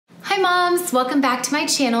moms, welcome back to my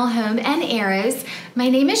channel, Home and Arrows. My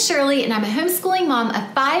name is Shirley and I'm a homeschooling mom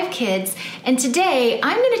of 5 kids, and today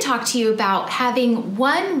I'm going to talk to you about having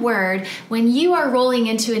one word when you are rolling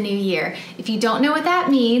into a new year. If you don't know what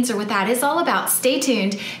that means or what that is all about, stay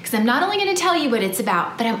tuned, because I'm not only going to tell you what it's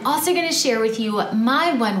about, but I'm also going to share with you what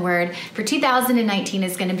my one word for 2019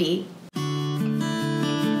 is going to be.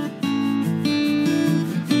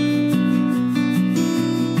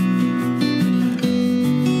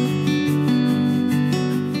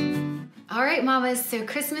 Mamas, so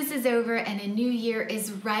Christmas is over and a new year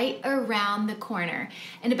is right around the corner.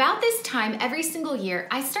 And about this time every single year,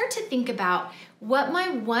 I start to think about what my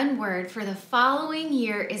one word for the following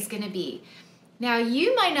year is going to be. Now,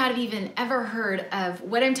 you might not have even ever heard of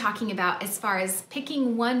what I'm talking about as far as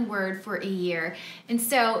picking one word for a year. And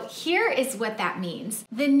so here is what that means.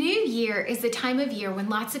 The new year is the time of year when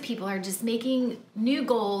lots of people are just making new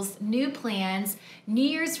goals, new plans, New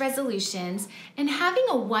Year's resolutions, and having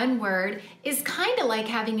a one word is kind of like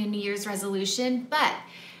having a New Year's resolution, but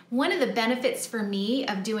one of the benefits for me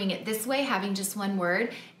of doing it this way, having just one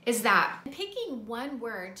word, is that picking one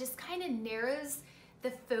word just kind of narrows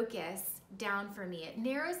the focus down for me. It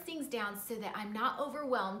narrows things down so that I'm not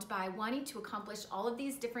overwhelmed by wanting to accomplish all of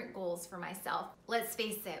these different goals for myself. Let's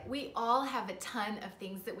face it, we all have a ton of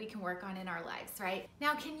things that we can work on in our lives, right?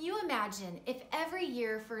 Now, can you imagine if every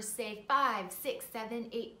year for say 5, 6, 7,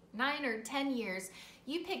 8, 9, or 10 years,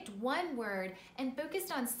 you picked one word and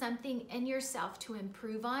focused on something in yourself to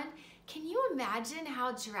improve on? Can you imagine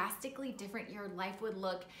how drastically different your life would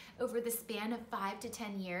look over the span of 5 to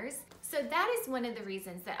 10 years? So that is one of the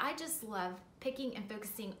reasons that I just love picking and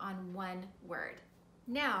focusing on one word.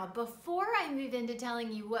 Now, before I move into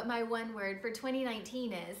telling you what my one word for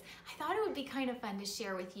 2019 is, I thought it would be kind of fun to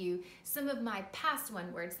share with you some of my past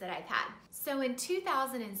one words that I've had. So in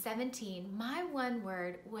 2017, my one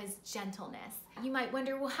word was gentleness. You might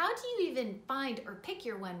wonder, well, how do you even find or pick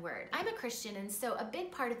your one word? I'm a Christian, and so a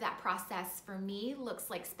big part of that process for me looks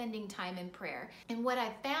like spending time in prayer. And what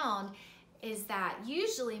I found is that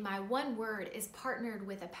usually my one word is partnered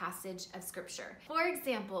with a passage of scripture. For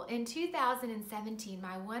example, in 2017,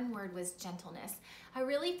 my one word was gentleness. I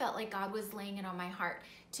really felt like God was laying it on my heart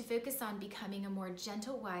to focus on becoming a more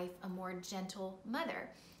gentle wife, a more gentle mother.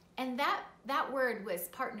 And that word was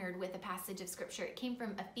partnered with a passage of scripture. It came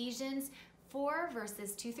from Ephesians 4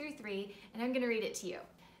 verses 2 through 3, and I'm going to read it to you.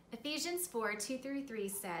 Ephesians 4, 2 through 3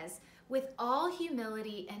 says, "With all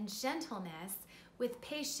humility and gentleness, with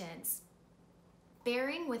patience,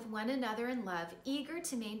 bearing with one another in love, eager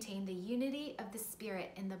to maintain the unity of the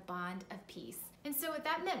Spirit in the bond of peace." And so what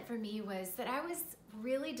that meant for me was that I was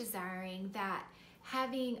really desiring that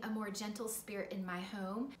having a more gentle spirit in my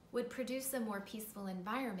home would produce a more peaceful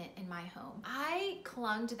environment in my home. I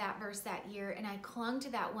clung to that verse that year, and I clung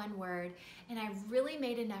to that one word, and I really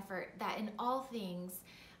made an effort that in all things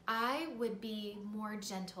I would be more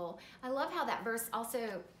gentle. I love how that verse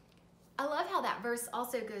also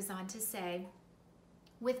goes on to say,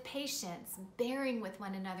 with patience, bearing with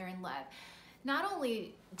one another in love. Not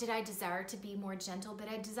only did I desire to be more gentle, but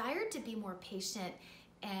I desired to be more patient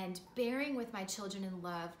and bearing with my children in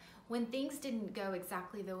love when things didn't go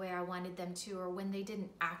exactly the way I wanted them to, or when they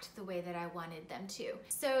didn't act the way that I wanted them to.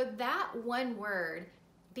 So that one word,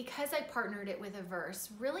 because I partnered it with a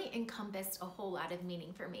verse, really encompassed a whole lot of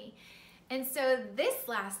meaning for me. And so this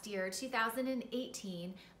last year,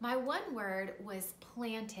 2018, my one word was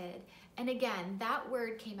planted. And again, that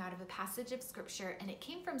word came out of a passage of scripture, and it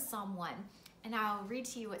came from Psalm 1. And I'll read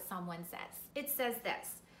to you what Psalm 1 says. It says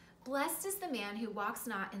this: "Blessed is the man who walks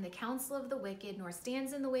not in the counsel of the wicked, nor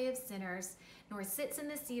stands in the way of sinners, nor sits in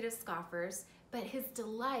the seat of scoffers, but his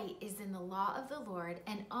delight is in the law of the Lord,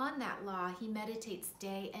 and on that law he meditates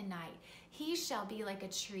day and night. He shall be like a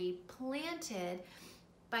tree planted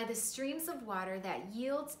by the streams of water that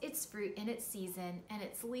yields its fruit in its season, and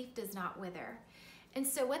its leaf does not wither." And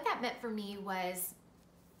so what that meant for me was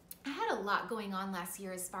I had a lot going on last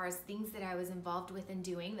year as far as things that I was involved with and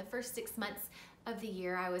doing. The first 6 months of the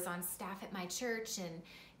year I was on staff at my church, and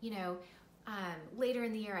later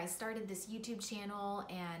in the year I started this YouTube channel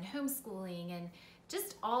and homeschooling and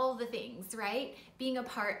just all the things, right? Being a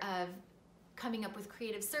part of coming up with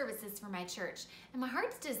creative services for my church. And my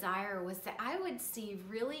heart's desire was that I would see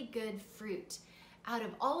really good fruit out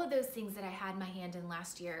of all of those things that I had my hand in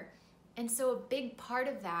last year. And so a big part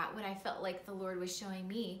of that, what I felt like the Lord was showing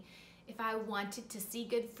me, if I wanted to see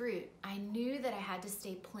good fruit, I knew that I had to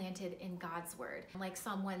stay planted in God's word. Like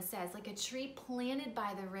Psalm 1 says, like a tree planted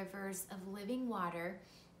by the rivers of living water,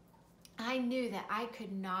 I knew that I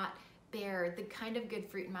could not bear the kind of good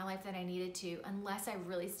fruit in my life that I needed to unless I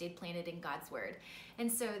really stayed planted in God's word.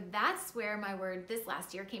 And so that's where my word this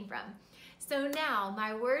last year came from. So now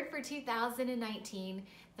my word for 2019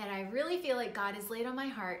 that I really feel like God has laid on my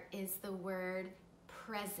heart is the word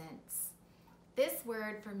presence. This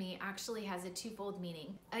word for me actually has a twofold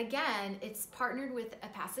meaning. Again, it's partnered with a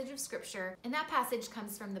passage of scripture, and that passage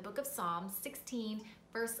comes from the book of Psalms 16,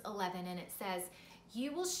 verse 11, and it says,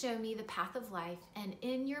 "You will show me the path of life, and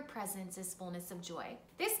in your presence is fullness of joy."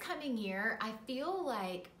 This coming year, I feel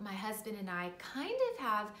like my husband and I kind of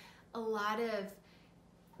have a lot of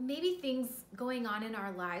maybe things going on in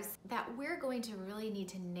our lives that we're going to really need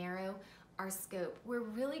to narrow our scope. We're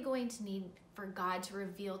really going to need for God to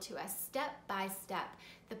reveal to us step by step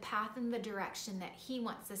the path and the direction that He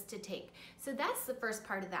wants us to take. So that's the first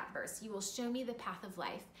part of that verse. You will show me the path of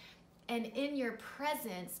life, and in your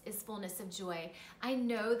presence is fullness of joy. I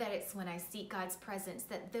know that it's when I seek God's presence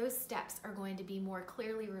that those steps are going to be more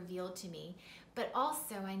clearly revealed to me. But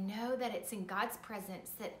also I know that it's in God's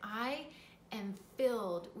presence that I am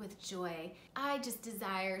filled with joy. I just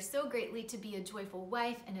desire so greatly to be a joyful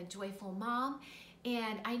wife and a joyful mom.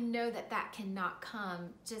 And I know that that cannot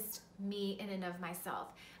come just me in and of myself.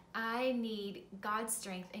 I need God's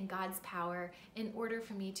strength and God's power in order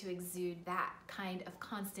for me to exude that kind of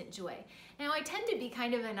constant joy. Now, I tend to be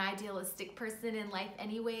kind of an idealistic person in life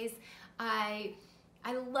anyways. I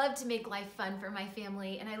love to make life fun for my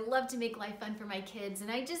family, and I love to make life fun for my kids,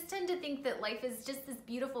 and I just tend to think that life is just this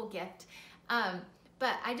beautiful gift.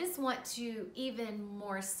 But I just want to even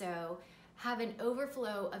more so have an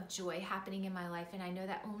overflow of joy happening in my life, and I know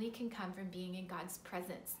that only can come from being in God's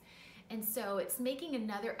presence. And so it's making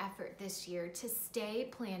another effort this year to stay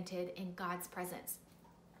planted in God's presence.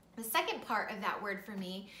 The second part of that word for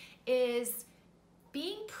me is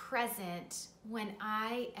being present when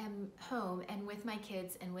I am home and with my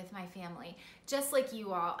kids and with my family. Just like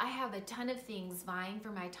you all, I have a ton of things vying for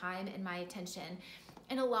my time and my attention.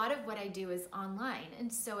 And a lot of what I do is online.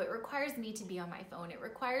 And so it requires me to be on my phone. It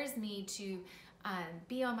requires me to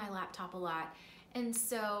be on my laptop a lot. And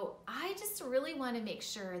so I just really want to make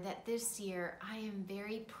sure that this year I am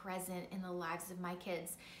very present in the lives of my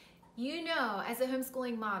kids. You know, as a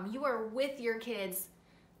homeschooling mom, you are with your kids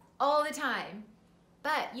all the time,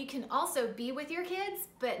 but you can also be with your kids,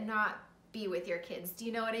 but not be with your kids. Do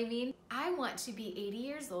you know what I mean? I want to be 80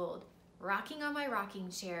 years old, rocking on my rocking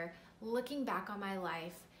chair, looking back on my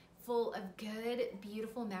life, full of good,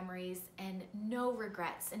 beautiful memories and no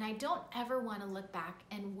regrets. And I don't ever want to look back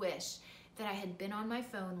and wish that I had been on my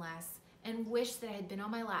phone less and wish that I had been on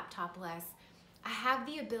my laptop less. I have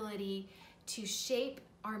the ability to shape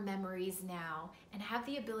our memories now and have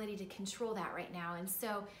the ability to control that right now. And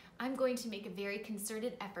so I'm going to make a very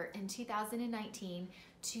concerted effort in 2019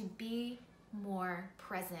 to be more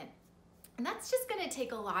present. And that's just going to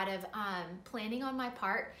take a lot of planning on my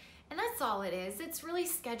part. And that's all it is. It's really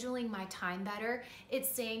scheduling my time better. It's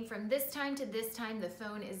saying from this time to this time, the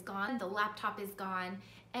phone is gone, the laptop is gone,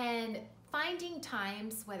 and finding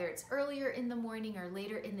times, whether it's earlier in the morning or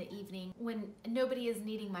later in the evening, when nobody is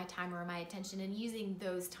needing my time or my attention, and using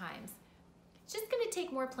those times. It's just gonna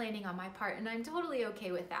take more planning on my part, and I'm totally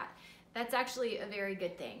okay with that. That's actually a very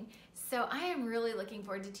good thing. So I am really looking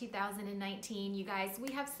forward to 2019, you guys.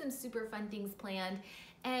 We have some super fun things planned,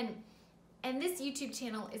 and this YouTube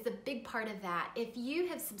channel is a big part of that. If you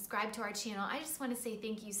have subscribed to our channel, I just want to say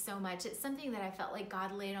thank you so much. It's something that I felt like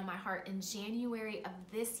God laid on my heart in January of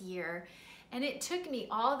this year. And it took me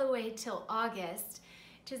all the way till August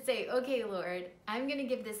to say, okay, Lord, I'm going to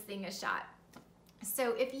give this thing a shot.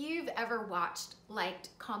 So if you've ever watched, liked,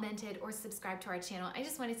 commented, or subscribed to our channel, I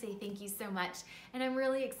just want to say thank you so much. And I'm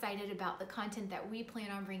really excited about the content that we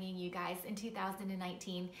plan on bringing you guys in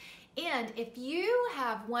 2019. And if you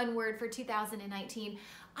have one word for 2019,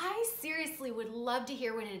 I seriously would love to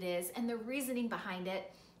hear what it is and the reasoning behind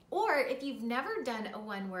it. Or if you've never done a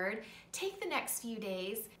one word, take the next few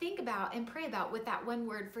days, think about and pray about what that one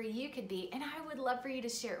word for you could be. And I would love for you to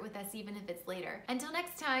share it with us even if it's later. Until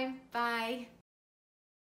next time, bye.